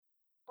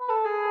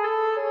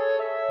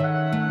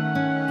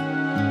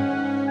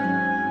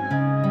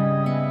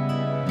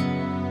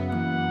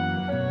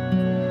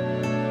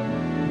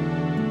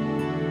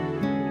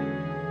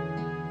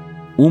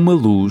Uma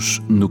Luz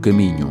no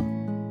Caminho.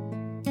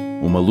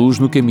 Uma Luz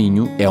no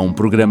Caminho é um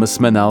programa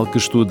semanal que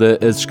estuda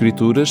as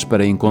Escrituras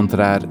para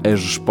encontrar as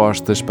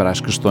respostas para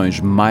as questões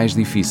mais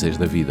difíceis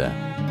da vida.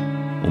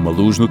 Uma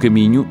Luz no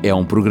Caminho é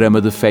um programa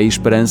de fé e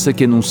esperança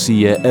que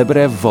anuncia a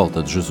breve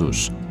volta de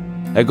Jesus.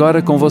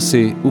 Agora com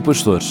você, o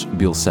pastor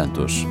Bill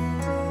Santos.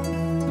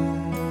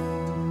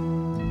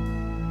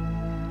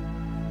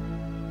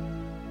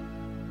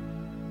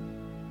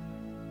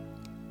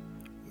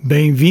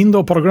 Bem-vindo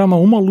ao programa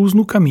Uma Luz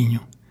no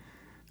Caminho.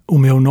 O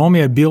meu nome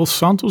é Bill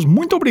Santos.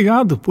 Muito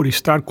obrigado por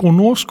estar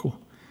conosco.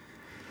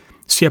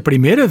 Se é a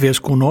primeira vez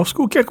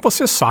conosco, quero que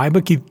você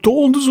saiba que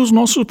todos os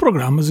nossos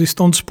programas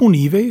estão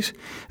disponíveis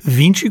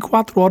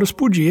 24 horas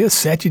por dia,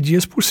 7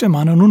 dias por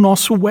semana no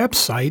nosso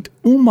website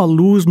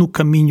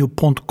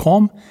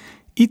umaluznocaminho.com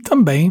e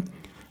também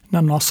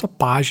na nossa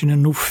página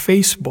no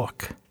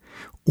Facebook,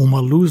 Uma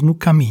Luz no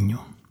Caminho.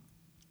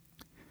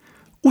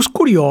 Os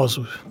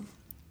curiosos,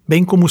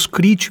 bem como os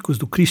críticos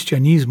do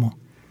cristianismo,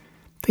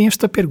 têm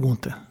esta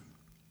pergunta: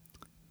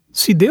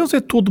 se Deus é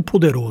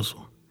todo-poderoso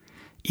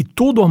e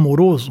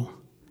todo-amoroso,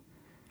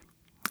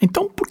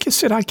 então por que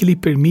será que Ele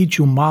permite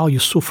o mal e o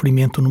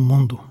sofrimento no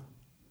mundo?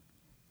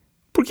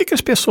 Por que as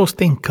pessoas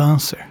têm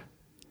câncer?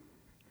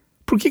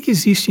 Por que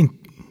existem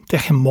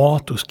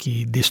terremotos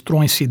que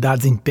destroem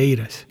cidades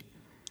inteiras?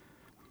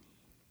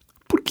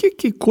 Por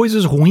que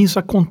coisas ruins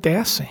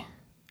acontecem?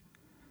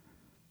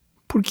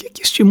 Por que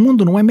este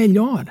mundo não é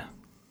melhor?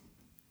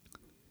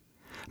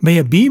 Bem,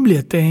 a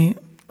Bíblia tem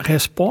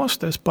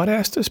respostas para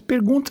estas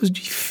perguntas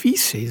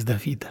difíceis da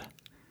vida.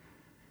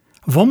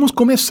 Vamos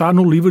começar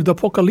no livro do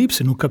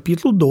Apocalipse, no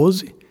capítulo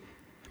 12.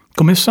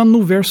 Começando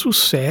no verso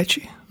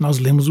 7, nós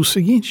lemos o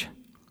seguinte: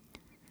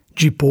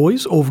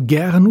 Depois houve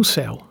guerra no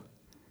céu.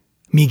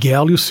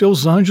 Miguel e os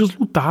seus anjos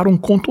lutaram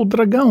contra o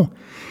dragão,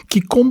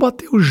 que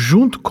combateu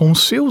junto com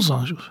os seus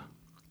anjos.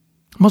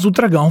 Mas o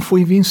dragão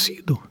foi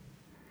vencido.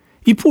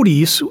 E por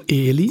isso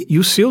ele e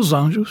os seus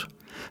anjos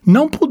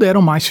não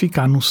puderam mais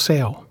ficar no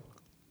céu.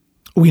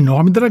 O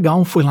enorme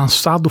dragão foi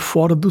lançado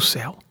fora do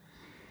céu.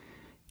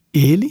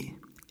 Ele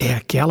é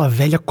aquela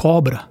velha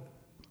cobra,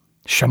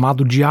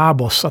 chamado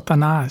Diabo,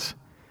 Satanás,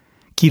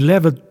 que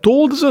leva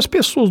todas as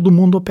pessoas do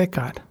mundo a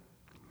pecar.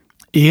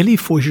 Ele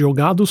foi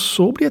jogado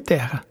sobre a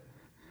terra,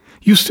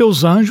 e os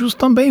seus anjos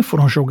também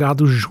foram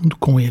jogados junto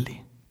com ele.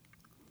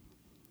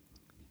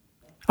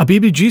 A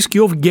Bíblia diz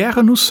que houve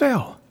guerra no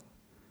céu.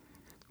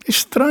 É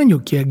estranho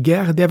que a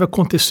guerra deve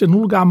acontecer no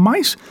lugar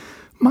mais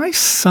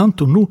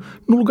santo, no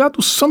lugar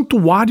do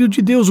santuário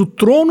de Deus. O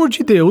trono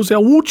de Deus é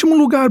o último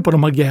lugar para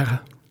uma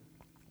guerra.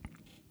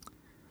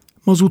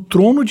 Mas o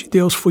trono de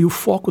Deus foi o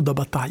foco da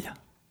batalha.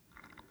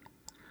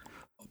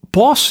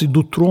 Posse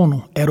do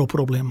trono era o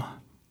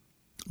problema.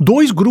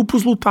 2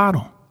 grupos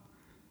lutaram: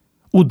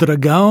 o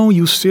dragão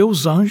e os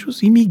seus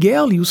anjos, e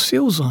Miguel e os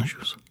seus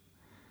anjos.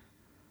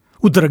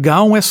 O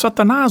dragão é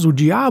Satanás, o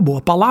diabo.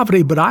 A palavra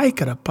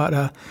hebraica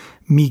para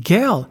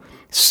Miguel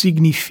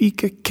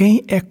significa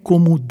quem é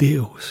como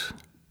Deus.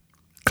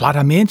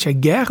 Claramente, a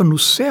guerra no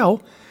céu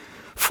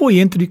foi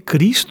entre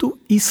Cristo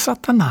e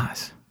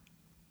Satanás.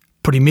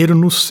 Primeiro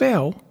no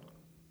céu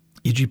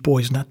e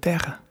depois na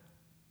terra.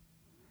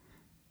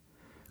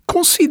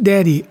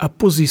 Considere a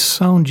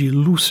posição de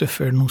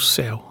Lúcifer no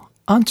céu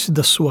antes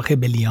da sua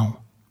rebelião.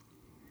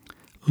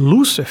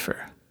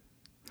 Lúcifer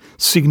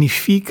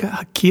significa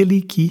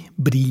aquele que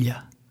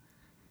brilha.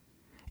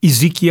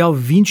 Ezequiel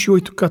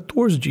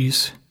 28:14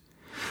 diz: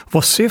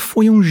 Você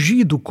foi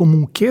ungido como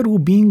um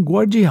querubim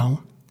guardião,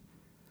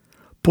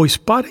 pois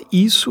para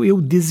isso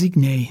eu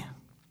designei.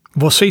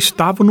 Você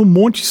estava no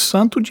Monte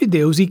Santo de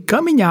Deus e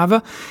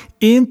caminhava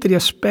entre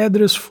as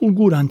pedras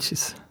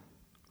fulgurantes.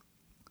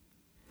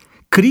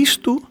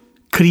 Cristo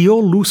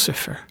criou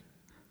Lúcifer,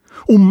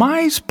 o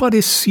mais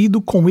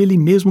parecido com ele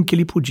mesmo que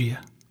ele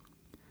podia.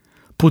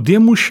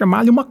 Podemos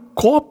chamar-lhe uma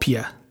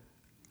cópia.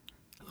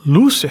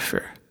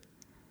 Lúcifer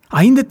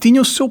ainda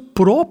tinha o seu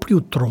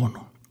próprio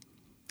trono.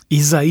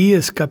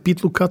 Isaías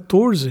capítulo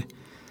 14,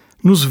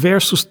 nos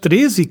versos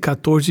 13 e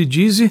 14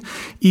 diz: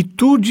 E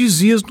tu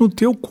dizias no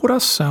teu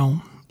coração,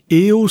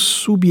 eu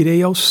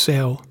subirei ao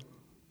céu,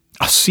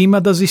 acima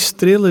das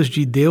estrelas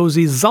de Deus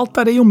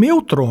exaltarei o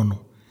meu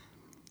trono,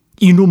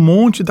 e no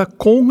monte da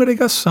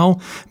congregação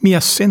me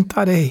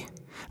assentarei,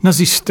 nas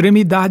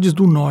extremidades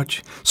do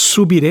norte,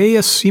 subirei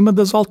acima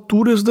das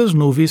alturas das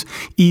nuvens,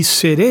 e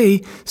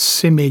serei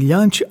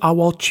semelhante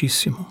ao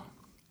Altíssimo.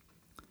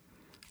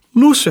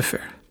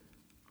 Lúcifer,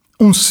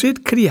 um ser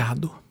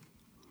criado,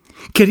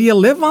 queria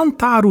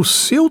levantar o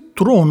seu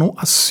trono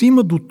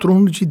acima do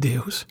trono de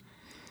Deus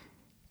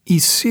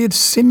e ser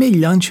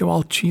semelhante ao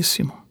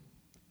Altíssimo.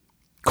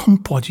 Como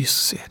pode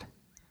isso ser?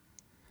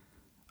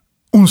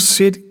 Um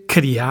ser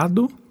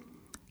criado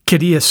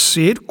queria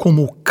ser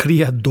como o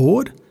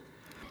Criador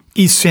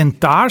e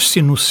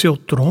sentar-se no seu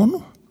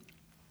trono?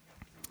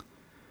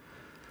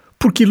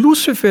 Porque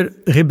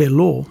Lúcifer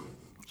rebelou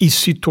e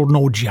se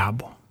tornou o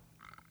diabo?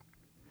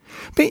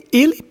 Bem,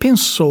 ele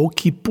pensou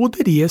que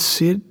poderia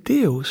ser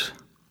Deus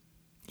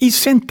e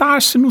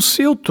sentar-se no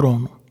seu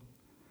trono.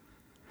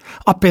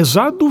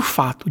 Apesar do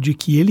fato de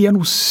que ele era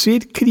um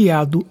ser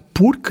criado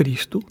por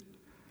Cristo,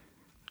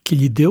 que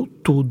lhe deu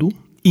tudo,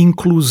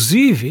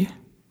 inclusive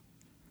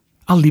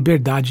a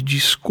liberdade de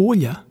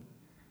escolha,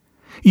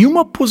 e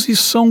uma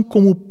posição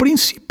como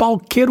principal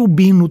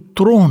querubim no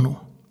trono,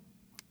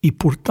 e,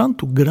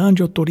 portanto,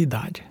 grande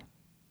autoridade.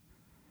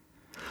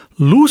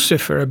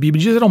 Lúcifer, a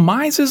Bíblia diz, era o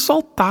mais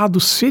exaltado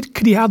ser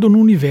criado no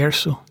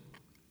universo.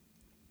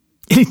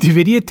 Ele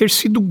deveria ter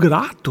sido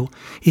grato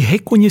e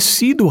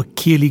reconhecido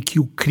aquele que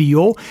o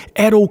criou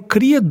era o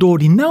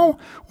Criador e não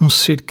um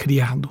ser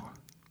criado.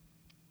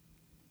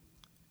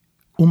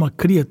 Uma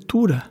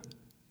criatura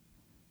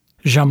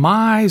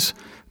jamais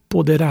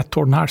poderá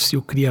tornar-se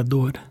o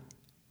Criador.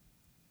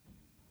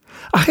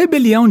 A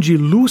rebelião de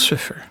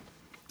Lúcifer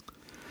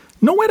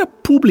não era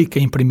pública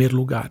em primeiro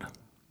lugar.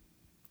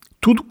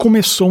 Tudo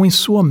começou em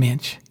sua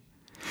mente,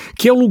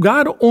 que é o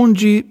lugar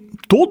onde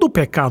todo o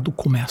pecado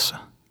começa.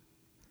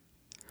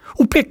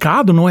 O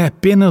pecado não é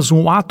apenas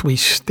um ato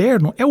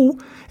externo,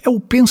 é o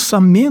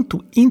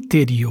pensamento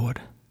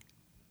interior.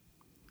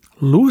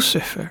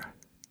 Lúcifer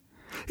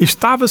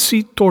estava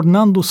se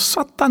tornando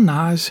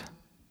Satanás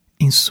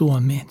em sua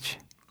mente.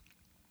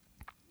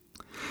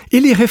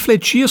 Ele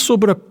refletia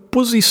sobre a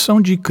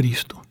posição de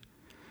Cristo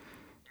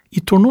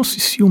e tornou-se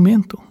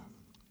ciumento.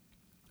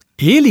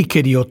 Ele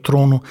queria o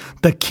trono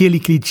daquele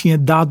que lhe tinha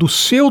dado o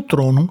seu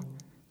trono.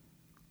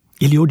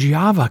 Ele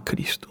odiava a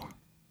Cristo.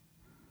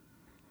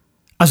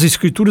 As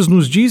Escrituras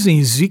nos dizem, em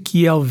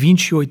Ezequiel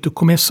 28,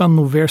 começando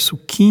no verso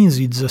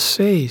 15 e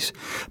 16,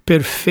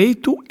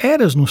 perfeito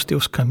eras nos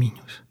teus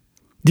caminhos,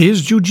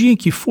 desde o dia em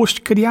que foste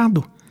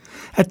criado,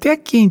 até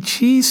que em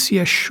ti se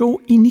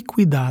achou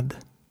iniquidade.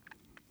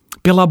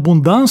 Pela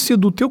abundância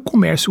do teu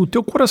comércio, o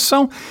teu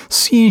coração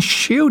se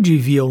encheu de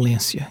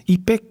violência e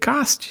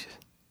pecaste.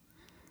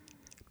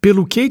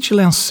 Pelo que te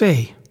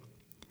lancei,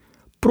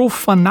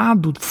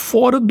 profanado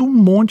fora do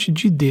monte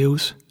de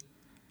Deus,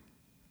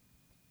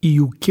 e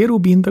o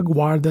querubim da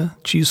guarda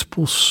te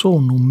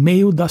expulsou no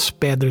meio das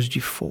pedras de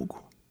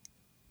fogo.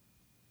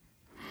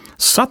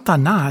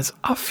 Satanás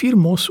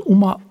afirmou-se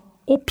uma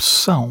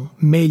opção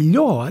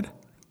melhor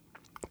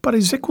para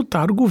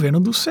executar o governo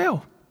do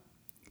céu.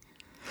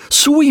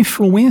 Sua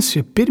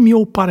influência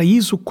permeou o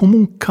paraíso como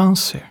um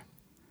câncer.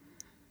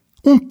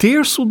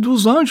 1/3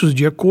 dos anjos,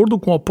 de acordo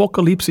com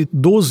Apocalipse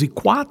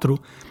 12:4,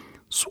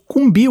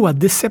 sucumbiu à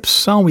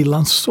decepção e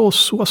lançou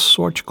sua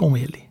sorte com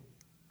ele.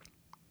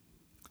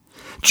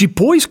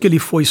 Depois que ele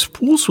foi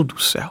expulso do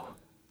céu,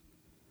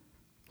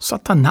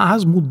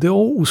 Satanás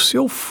mudou o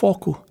seu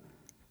foco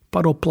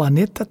para o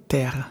planeta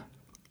Terra,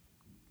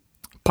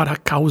 para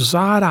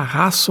causar a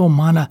raça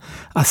humana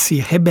a se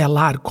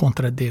rebelar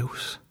contra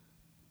Deus.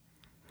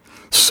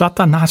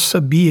 Satanás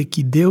sabia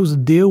que Deus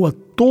deu a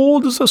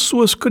todas as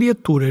suas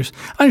criaturas,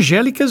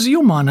 angélicas e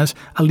humanas,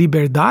 a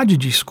liberdade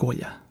de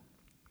escolha.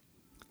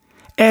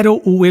 Era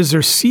o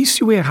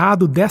exercício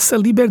errado dessa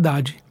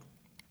liberdade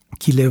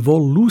que levou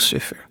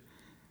Lúcifer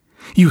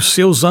e os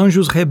seus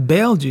anjos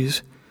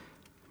rebeldes,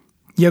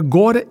 e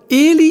agora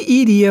ele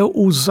iria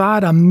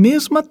usar a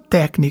mesma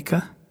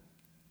técnica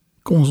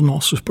com os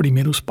nossos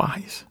primeiros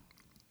pais.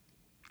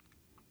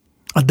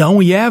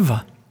 Adão e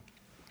Eva,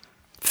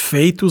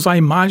 feitos à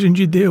imagem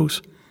de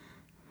Deus,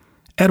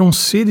 eram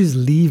seres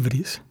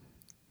livres.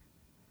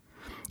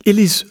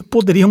 Eles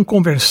poderiam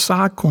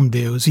conversar com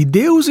Deus e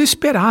Deus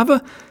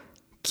esperava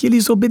que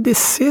eles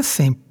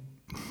obedecessem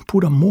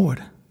por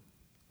amor.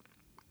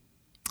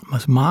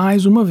 Mas,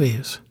 mais uma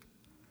vez,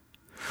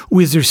 o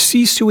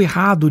exercício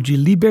errado de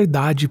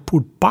liberdade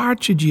por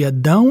parte de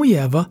Adão e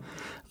Eva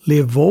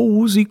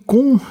levou-os e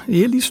com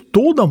eles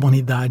toda a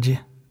humanidade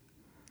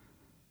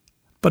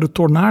para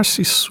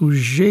tornar-se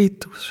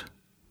sujeitos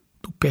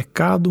do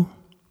pecado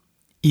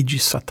e de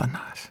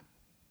Satanás.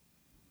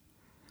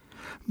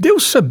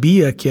 Deus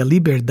sabia que a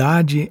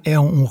liberdade é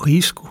um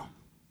risco,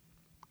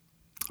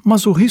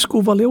 mas o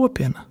risco valeu a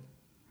pena,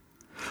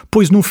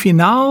 pois no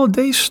final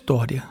da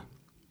história,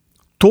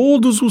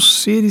 todos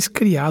os seres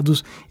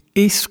criados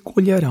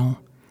escolherão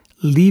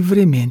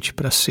livremente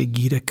para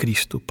seguir a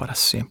Cristo para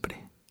sempre.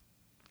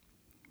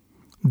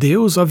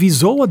 Deus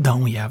avisou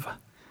Adão e Eva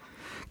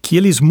que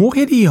eles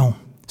morreriam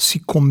se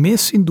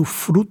comessem do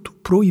fruto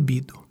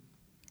proibido.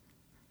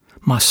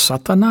 Mas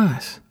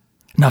Satanás,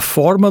 na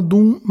forma de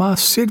uma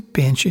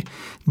serpente,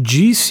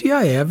 disse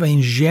a Eva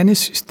em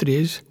Gênesis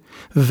 3,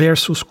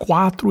 versos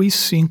 4 e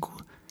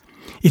 5,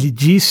 ele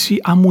disse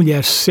à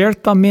mulher,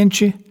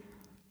 certamente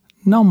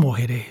não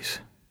morrereis.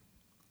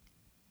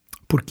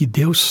 Porque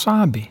Deus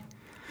sabe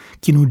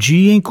que no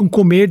dia em que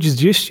comerdes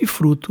deste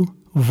fruto,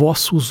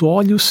 vossos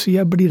olhos se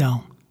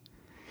abrirão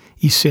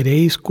e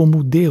sereis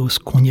como Deus,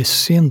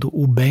 conhecendo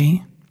o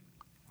bem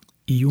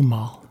e o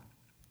mal.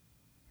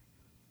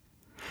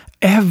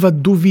 Eva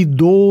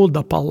duvidou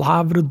da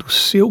palavra do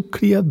seu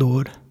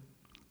Criador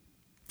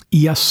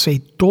e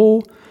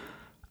aceitou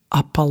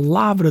a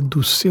palavra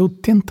do seu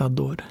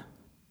tentador.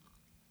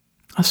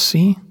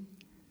 Assim,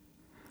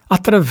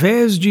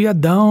 através de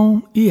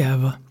Adão e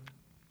Eva,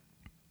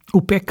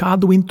 o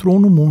pecado entrou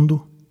no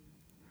mundo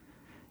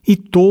e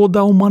toda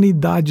a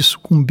humanidade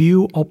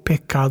sucumbiu ao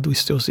pecado e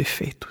seus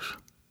efeitos.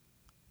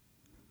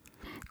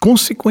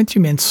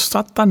 Consequentemente,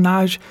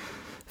 Satanás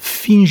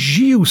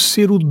fingiu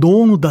ser o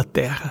dono da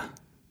terra.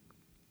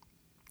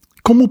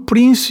 Como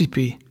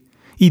príncipe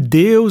e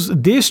Deus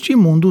deste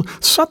mundo,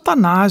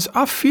 Satanás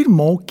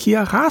afirmou que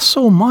a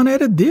raça humana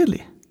era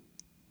dele.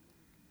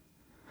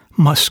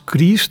 Mas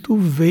Cristo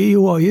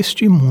veio a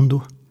este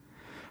mundo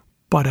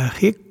para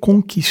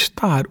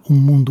reconquistar o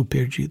mundo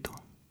perdido.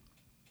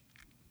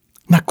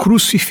 Na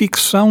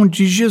crucifixão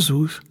de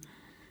Jesus,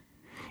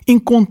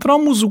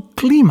 encontramos o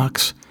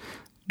clímax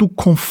do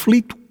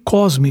conflito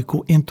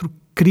cósmico entre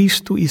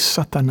Cristo e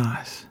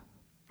Satanás.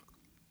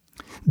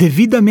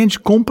 Devidamente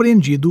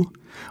compreendido,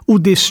 o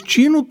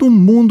destino do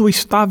mundo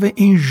estava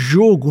em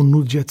jogo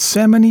no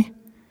Getsemane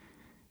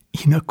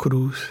e na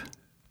cruz.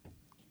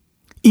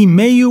 Em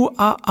meio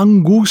à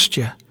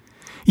angústia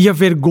e à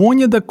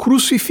vergonha da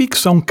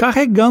crucifixão,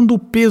 carregando o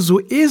peso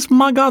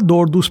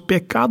esmagador dos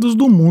pecados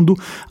do mundo,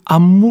 a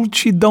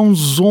multidão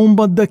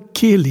zomba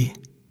daquele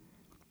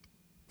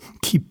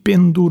que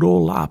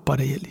pendurou lá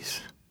para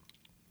eles.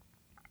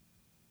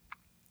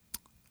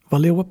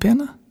 Valeu a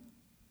pena?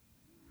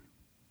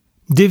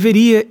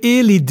 Deveria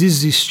ele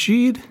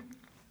desistir?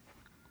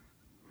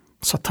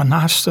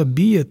 Satanás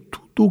sabia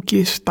tudo o que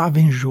estava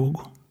em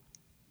jogo.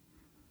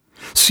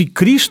 Se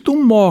Cristo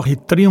morre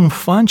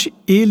triunfante,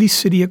 ele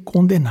seria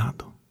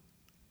condenado.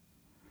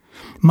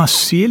 Mas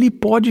se ele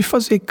pode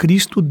fazer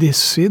Cristo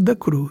descer da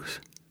cruz,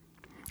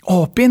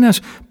 ou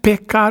apenas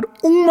pecar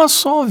uma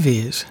só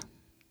vez,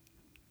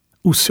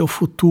 o seu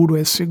futuro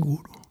é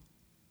seguro.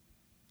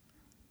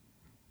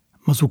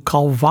 Mas o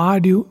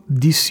Calvário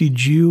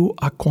decidiu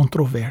a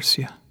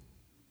controvérsia.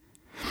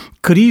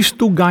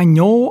 Cristo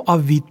ganhou a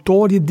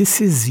vitória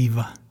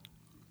decisiva.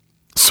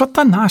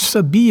 Satanás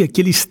sabia que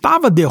ele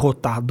estava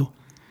derrotado.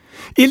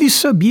 Ele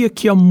sabia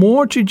que a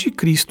morte de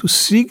Cristo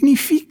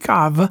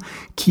significava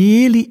que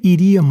ele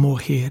iria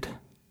morrer.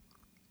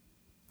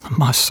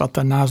 Mas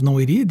Satanás não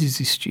iria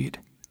desistir.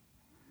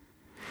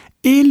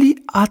 Ele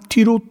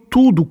atirou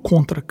tudo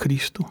contra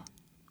Cristo.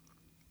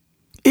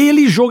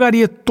 Ele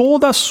jogaria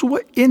toda a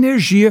sua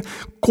energia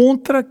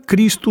contra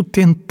Cristo,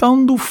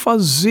 tentando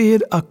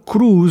fazer a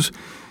cruz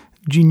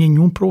de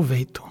nenhum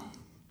proveito.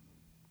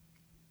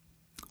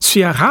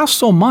 Se a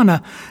raça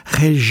humana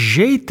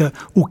rejeita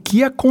o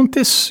que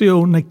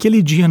aconteceu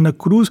naquele dia na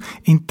cruz,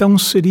 então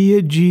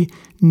seria de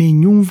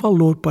nenhum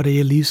valor para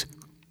eles.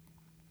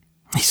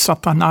 E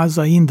Satanás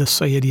ainda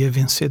sairia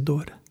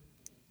vencedor.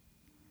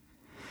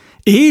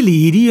 Ele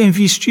iria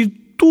investir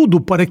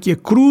tudo para que a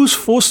cruz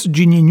fosse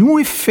de nenhum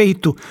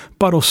efeito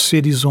para os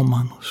seres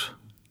humanos.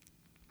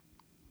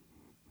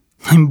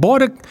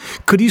 Embora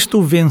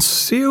Cristo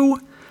venceu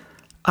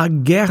a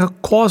guerra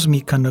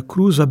cósmica na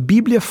cruz, a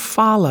Bíblia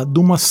fala de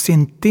uma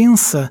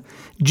sentença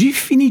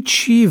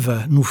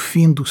definitiva no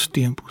fim dos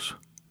tempos,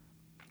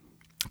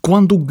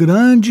 quando o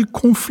grande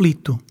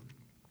conflito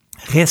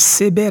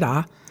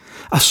receberá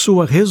a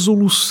sua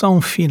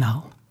resolução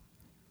final.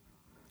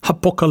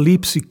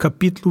 Apocalipse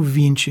capítulo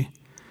 20,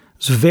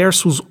 os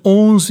versos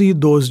 11 e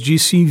 12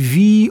 diz: "E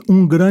vi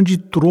um grande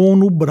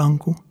trono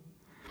branco,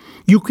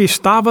 e o que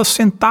estava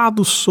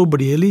sentado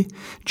sobre ele,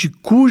 de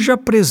cuja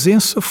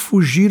presença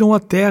fugiram a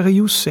terra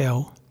e o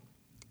céu.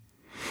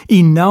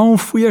 E não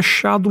foi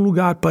achado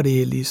lugar para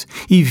eles.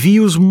 E vi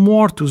os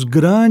mortos,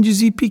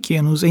 grandes e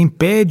pequenos, em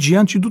pé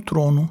diante do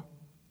trono.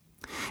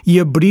 E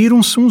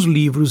abriram-se uns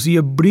livros, e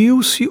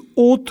abriu-se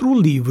outro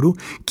livro,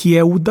 que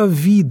é o da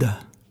vida.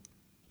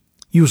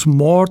 E os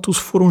mortos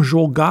foram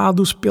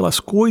julgados pelas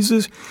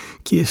coisas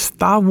que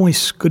estavam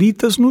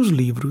escritas nos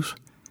livros,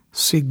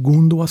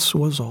 segundo as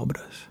suas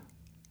obras."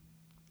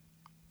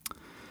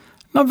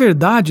 Na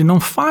verdade, não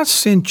faz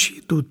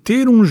sentido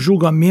ter um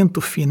julgamento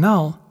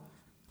final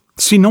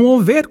se não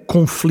houver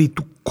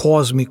conflito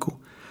cósmico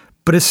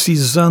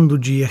precisando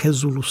de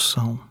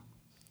resolução.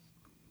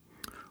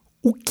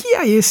 O que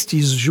é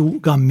este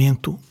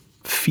julgamento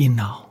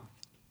final?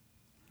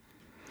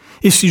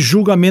 Esse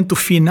julgamento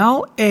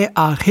final é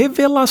a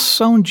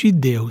revelação de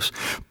Deus,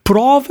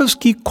 provas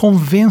que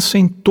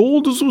convencem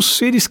todos os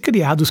seres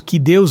criados que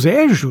Deus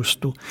é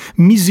justo,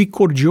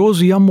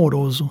 misericordioso e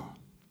amoroso.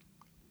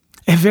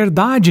 É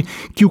verdade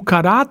que o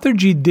caráter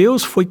de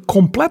Deus foi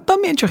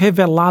completamente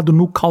revelado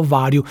no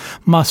Calvário,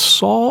 mas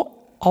só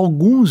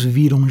alguns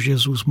viram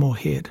Jesus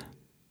morrer.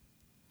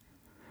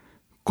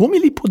 Como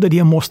ele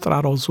poderia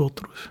mostrar aos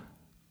outros?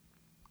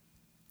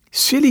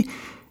 Se ele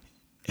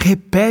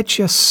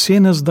repete as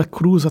cenas da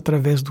cruz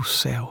através do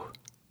céu,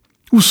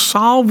 os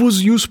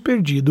salvos e os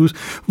perdidos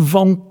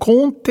vão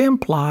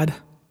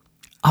contemplar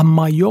a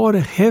maior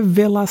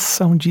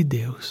revelação de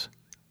Deus.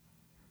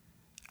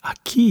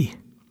 Aqui,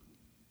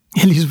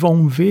 eles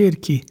vão ver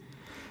que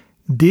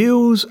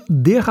Deus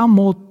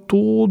derramou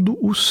todo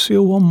o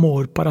seu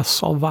amor para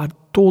salvar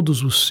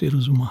todos os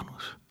seres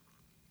humanos.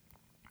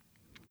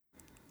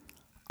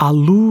 A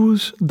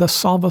luz da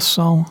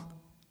salvação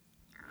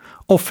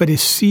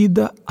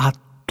oferecida a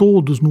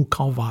todos no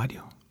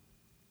Calvário.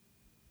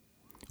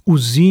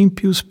 Os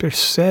ímpios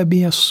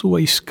percebem a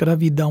sua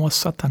escravidão a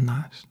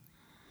Satanás.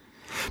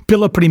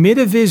 Pela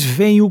primeira vez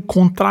vem o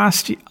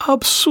contraste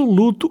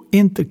absoluto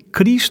entre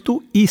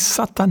Cristo e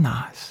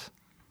Satanás.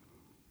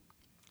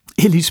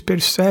 Eles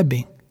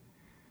percebem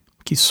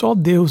que só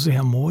Deus é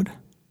amor,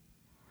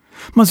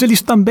 mas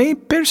eles também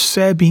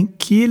percebem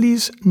que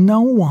eles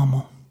não o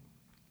amam.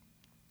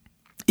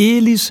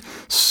 Eles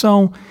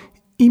são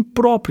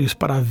impróprios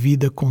para a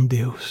vida com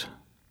Deus.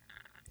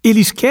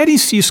 Eles querem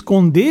se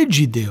esconder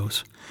de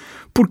Deus,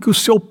 porque o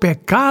seu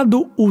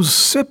pecado os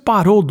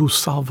separou do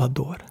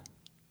Salvador.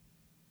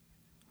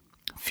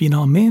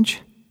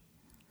 Finalmente,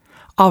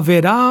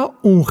 haverá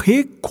um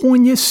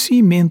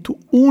reconhecimento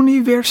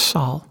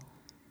universal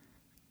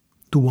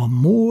do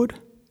amor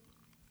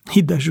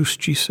e da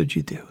justiça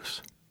de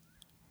Deus,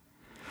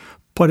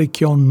 para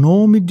que ao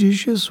nome de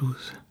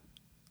Jesus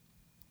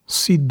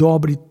se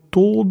dobre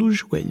todo o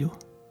joelho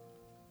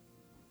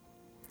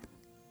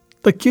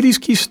daqueles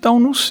que estão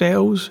nos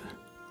céus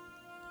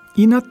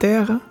e na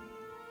terra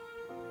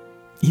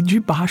e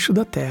debaixo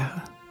da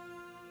terra,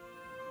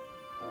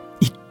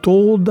 e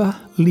toda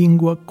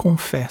língua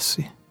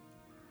confesse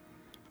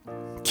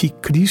que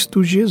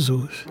Cristo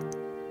Jesus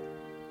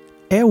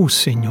é o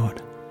Senhor,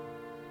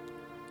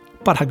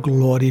 para a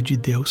glória de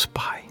Deus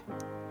Pai.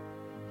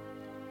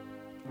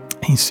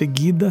 Em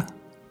seguida,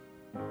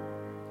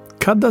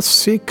 cada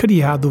ser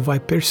criado vai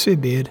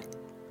perceber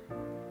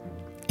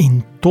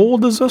em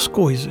todas as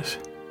coisas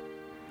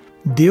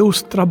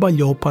Deus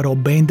trabalhou para o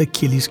bem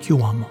daqueles que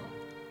o amam.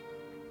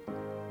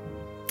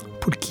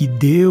 Porque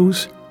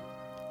Deus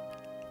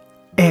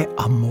é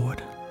amor.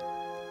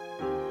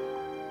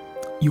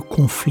 E o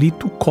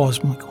conflito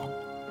cósmico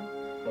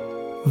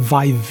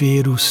vai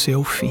ver o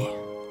seu fim.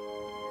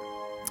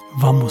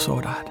 Vamos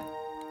orar.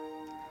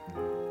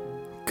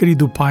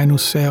 Querido Pai no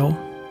céu,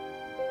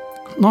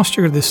 nós te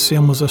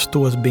agradecemos as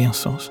tuas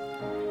bênçãos.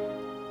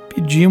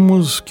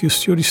 Pedimos que o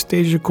Senhor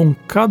esteja com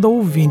cada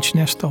ouvinte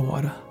nesta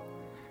hora,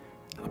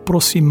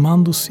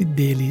 aproximando-se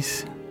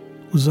deles,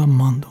 os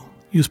amando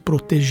e os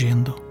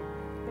protegendo.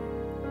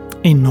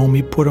 Em nome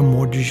e por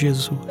amor de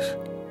Jesus.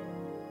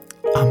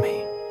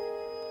 Amém.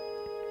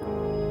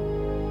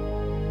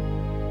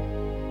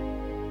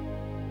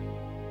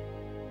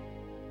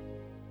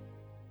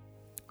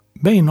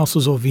 Bem,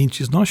 nossos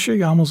ouvintes, nós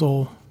chegamos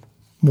ao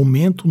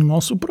momento no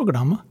nosso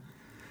programa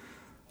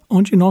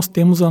onde nós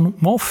temos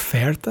uma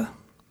oferta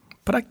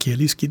para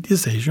aqueles que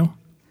desejam.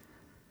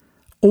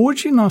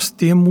 Hoje nós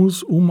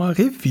temos uma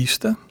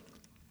revista,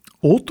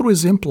 outro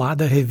exemplar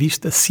da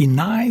revista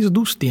Sinais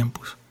dos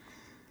Tempos.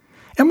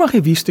 É uma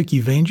revista que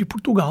vem de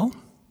Portugal,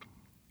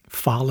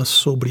 fala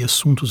sobre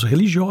assuntos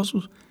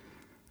religiosos,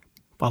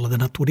 fala da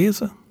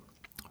natureza,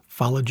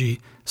 fala de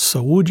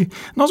saúde.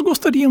 Nós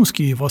gostaríamos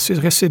que vocês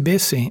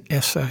recebessem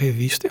essa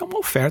revista, é uma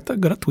oferta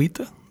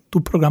gratuita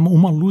do programa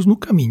Uma Luz no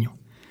Caminho.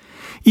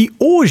 E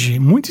hoje,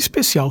 muito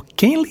especial,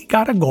 quem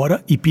ligar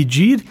agora e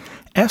pedir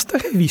esta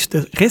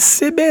revista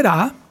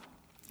receberá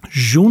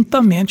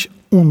juntamente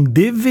um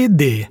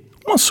DVD,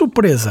 uma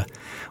surpresa,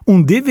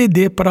 um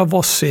DVD para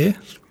você,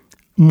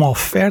 uma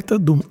oferta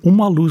do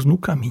Uma Luz no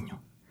Caminho.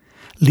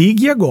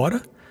 Ligue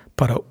agora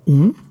para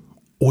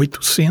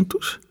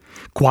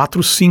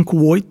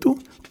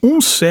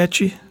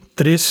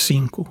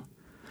 1-800-458-1735.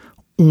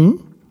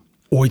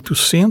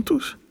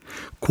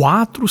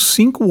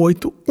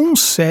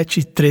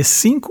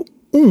 1-800-458-1735.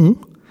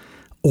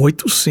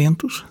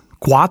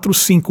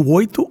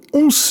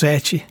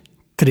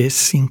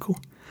 1-800-458-1735.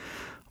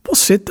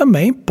 Você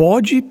também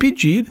pode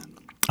pedir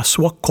a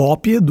sua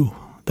cópia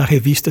da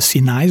revista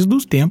Sinais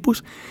dos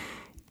Tempos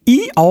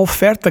e a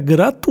oferta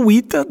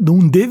gratuita de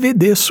um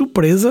DVD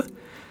surpresa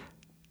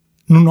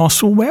no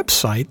nosso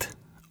website,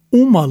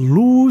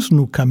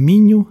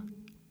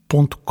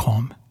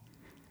 umaluznocaminho.com.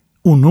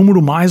 O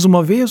número, mais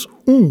uma vez,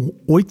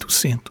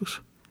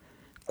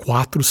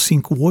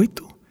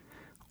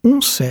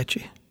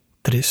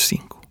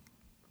 1-800-458-1735.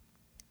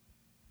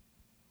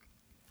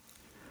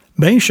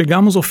 Bem,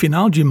 chegamos ao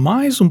final de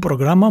mais um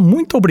programa.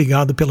 Muito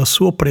obrigado pela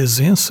sua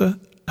presença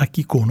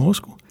aqui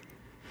conosco.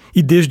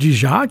 E desde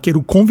já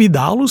quero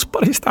convidá-los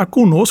para estar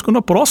conosco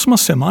na próxima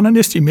semana,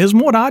 neste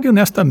mesmo horário,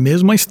 nesta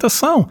mesma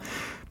estação.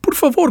 Por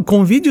favor,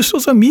 convide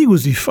seus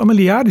amigos e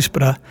familiares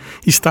para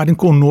estarem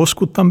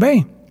conosco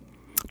também.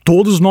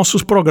 Todos os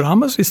nossos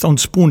programas estão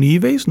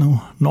disponíveis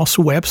no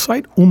nosso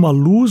website,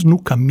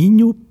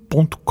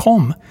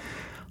 umaluznocaminho.com,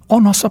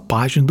 ou nossa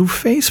página do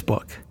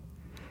Facebook.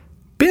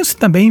 Pense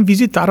também em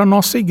visitar a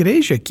nossa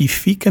igreja, que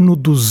fica no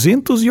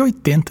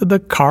 280 da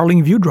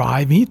Carlinview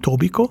Drive, em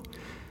Etobicoke.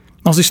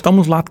 Nós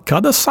estamos lá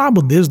cada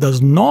sábado, desde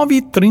as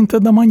 9h30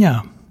 da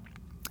manhã.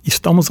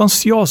 Estamos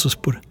ansiosos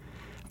por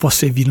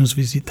você vir nos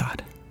visitar.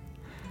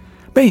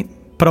 Bem,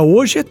 para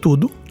hoje é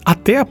tudo.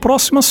 Até a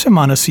próxima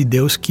semana, se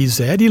Deus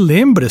quiser. E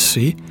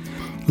lembre-se,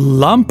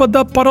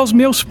 lâmpada para os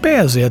meus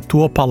pés é a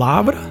tua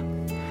palavra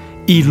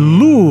e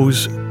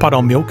luz para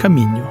o meu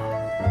caminho.